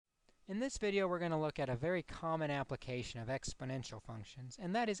In this video, we're going to look at a very common application of exponential functions,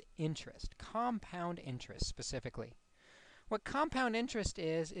 and that is interest, compound interest specifically. What compound interest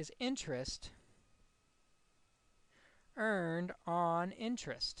is interest earned on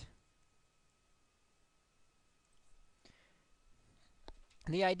interest.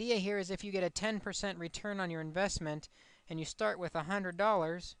 The idea here is if you get a 10% return on your investment and you start with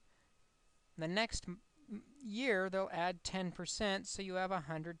 $100, the next year they'll add 10%, so you have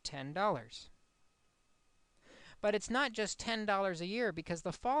 $110. But it's not just $10 a year, because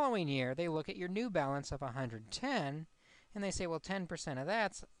the following year they look at your new balance of $110 and they say, well, 10% of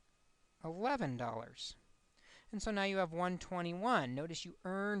that's $11. And so now you have $121. Notice you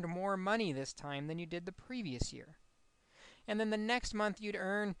earned more money this time than you did the previous year. And then the next month you'd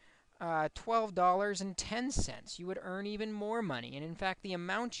earn $12.10. You would earn even more money. And in fact, the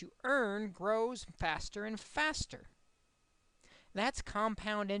amount you earn grows faster and faster. That's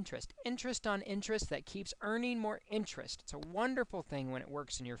compound interest. Interest on interest that keeps earning more interest. It's a wonderful thing when it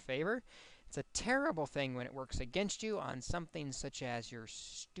works in your favor. It's a terrible thing when it works against you on something such as your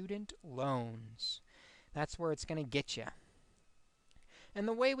student loans. That's where it's going to get you. And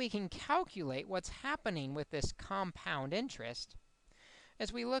the way we can calculate what's happening with this compound interest,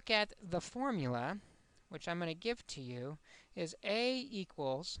 as we look at the formula, which I'm going to give to you, is A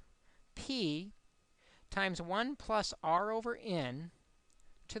equals P times 1 plus R over N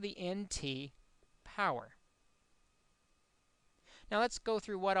to the NT power. Now let's go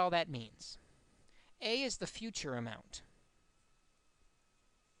through what all that means. A is the future amount.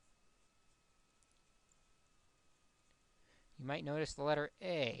 You might notice the letter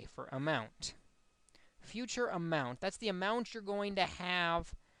A for amount. Future amount, that's the amount you're going to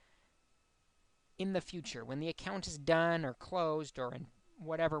have in the future, when the account is done or closed or in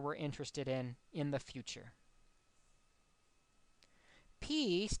whatever we're interested in the future.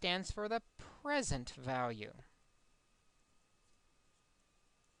 P stands for the present value.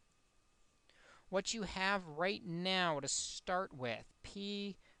 What you have right now to start with,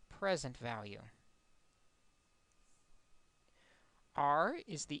 P present value. R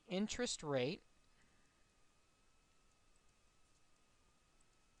is the interest rate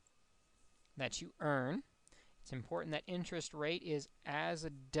that you earn. It's important that interest rate is as a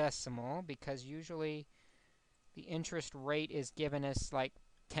decimal, because usually the interest rate is given as like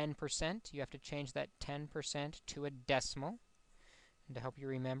 10%. You have to change that 10% to a decimal. And to help you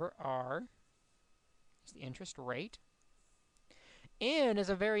remember, R is the interest rate. N is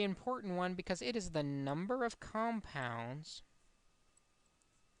a very important one because it is the number of compounds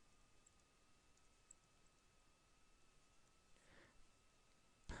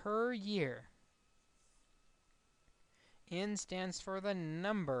per year. N stands for the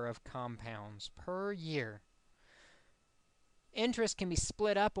number of compounds per year. Interest can be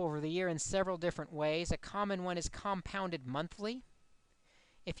split up over the year in several different ways. A common one is compounded monthly.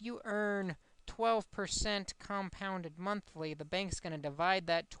 If you earn 12% compounded monthly, the bank's going to divide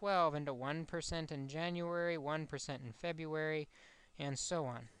that 12 into 1% in January, 1% in February, and so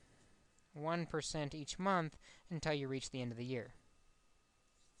on. 1% each month until you reach the end of the year.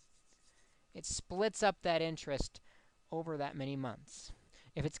 It splits up that interest over that many months.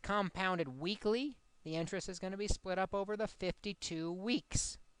 If it's compounded weekly, the interest is going to be split up over the 52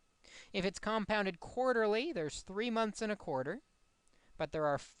 weeks. If it's compounded quarterly, there's 3 months in a quarter, but there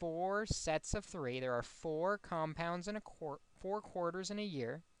are 4 sets of 3. There are 4 compounds in 4 quarters in a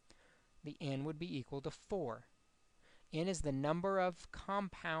year. The N would be equal to 4. N is the number of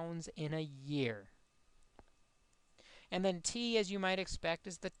compounds in a year. And then T, as you might expect,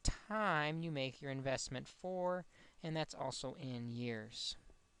 is the time you make your investment for, and that's also in years.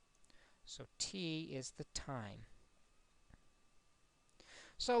 So T is the time.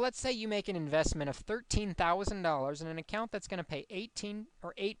 So let's say you make an investment of $13,000 in an account that's going to pay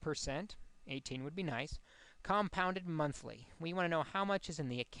 8%, 18 would be nice, compounded monthly. We want to know how much is in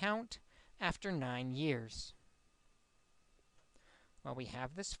the account after 9 years. Well, we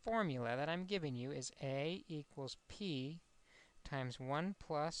have this formula that I'm giving you is A equals P times 1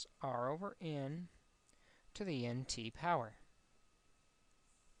 plus R over N to the NT power.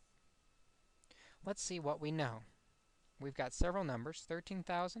 Let's see what we know. We've got several numbers,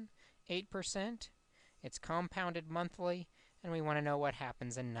 13,000, 8%, it's compounded monthly, and we want to know what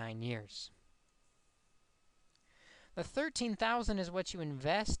happens in 9 years. The 13,000 is what you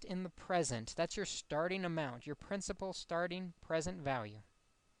invest in the present. That's your starting amount, your principal starting present value.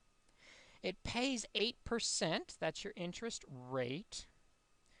 It pays 8%. That's your interest rate.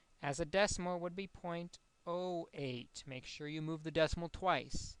 As a decimal would be 0.08. Make sure you move the decimal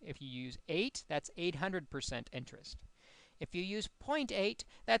twice. If you use 8, that's 800% interest. If you use 0.8,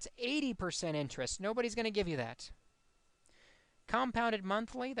 that's 80% interest. Nobody's going to give you that. Compounded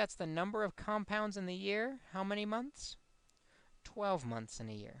monthly, that's the number of compounds in the year. How many months? 12 months in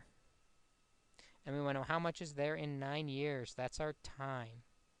a year. And we want to know how much is there in 9 years. That's our time.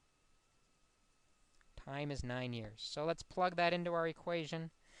 Time is 9 years. So let's plug that into our equation.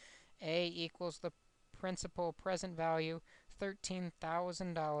 A equals the principal present value,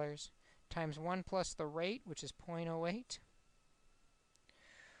 $13,000, times 1 plus the rate, which is 0.08,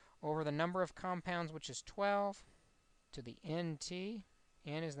 over the number of compounds, which is 12, to the nt.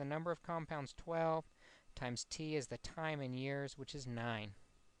 N is the number of compounds, 12, times t is the time in years, which is 9.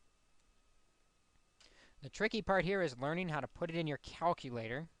 The tricky part here is learning how to put it in your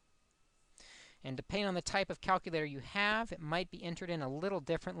calculator. And depending on the type of calculator you have, it might be entered in a little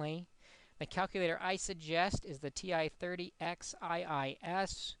differently. The calculator I suggest is the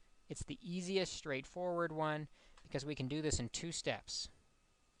TI-30XIIS. It's the easiest, straightforward one because we can do this in 2 steps.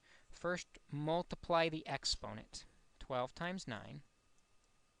 First, multiply the exponent. 12 times 9, and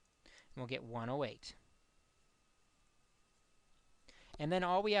we'll get 108. And then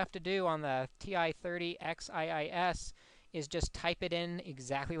all we have to do on the TI-30XIIS is just type it in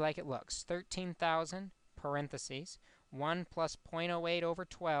exactly like it looks. 13,000, parentheses, 1 plus 0.08 over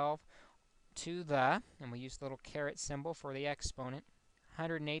 12 to the, and we use the little caret symbol for the exponent,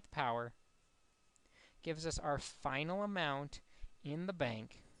 108th power, gives us our final amount in the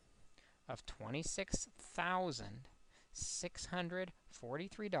bank of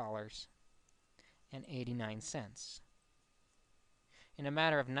 $26,643.89. In a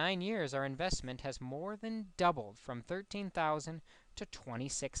matter of 9 years, our investment has more than doubled from $13,000 to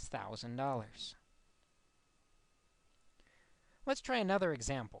 $26,000. Let's try another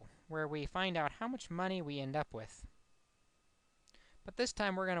example where we find out how much money we end up with. But this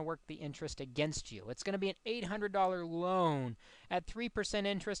time we're going to work the interest against you. It's going to be an $800 loan at 3%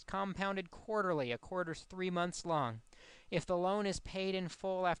 interest compounded quarterly. A quarter's 3 months long. If the loan is paid in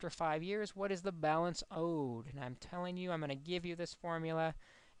full after 5 years, what is the balance owed? And I'm telling you, I'm going to give you this formula.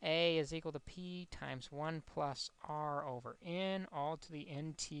 A is equal to P times 1 plus R over N, all to the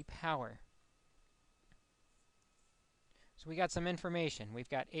NT power. So we got some information. We've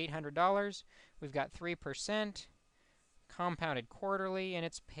got $800. We've got 3%. Compounded quarterly, and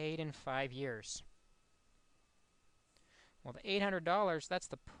it's paid in 5 years. Well, the $800, that's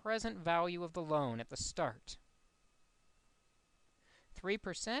the present value of the loan at the start.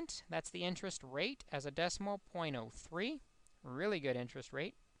 3%, that's the interest rate as a decimal, 0.03. Really good interest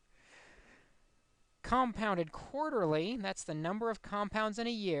rate. Compounded quarterly, that's the number of compounds in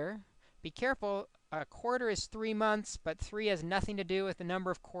a year. Be careful, a quarter is 3 months, but 3 has nothing to do with the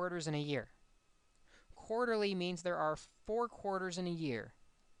number of quarters in a year. Quarterly means there are 4 quarters in a year.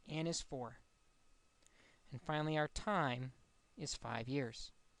 N is 4. And finally, our time is 5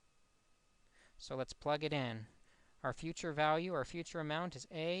 years. So let's plug it in. Our future value, our future amount is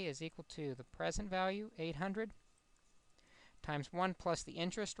A is equal to the present value, 800, times 1 plus the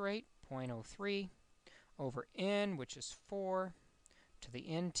interest rate, 0.03, over N, which is 4, to the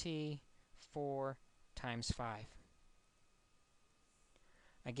NT, 4 times 5.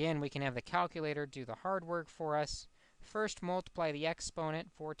 Again, we can have the calculator do the hard work for us. First, multiply the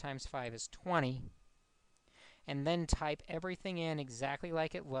exponent. 4 times 5 is 20. And then type everything in exactly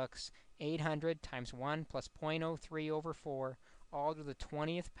like it looks. 800 times 1 plus 0.03 over 4, all to the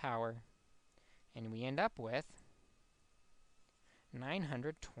 20th power. And we end up with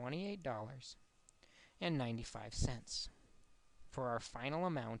 $928.95 for our final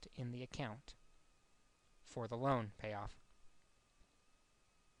amount in the account for the loan payoff.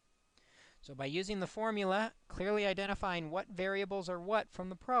 So by using the formula, clearly identifying what variables are what from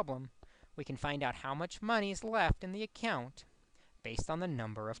the problem, we can find out how much money is left in the account based on the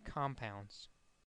number of compounds.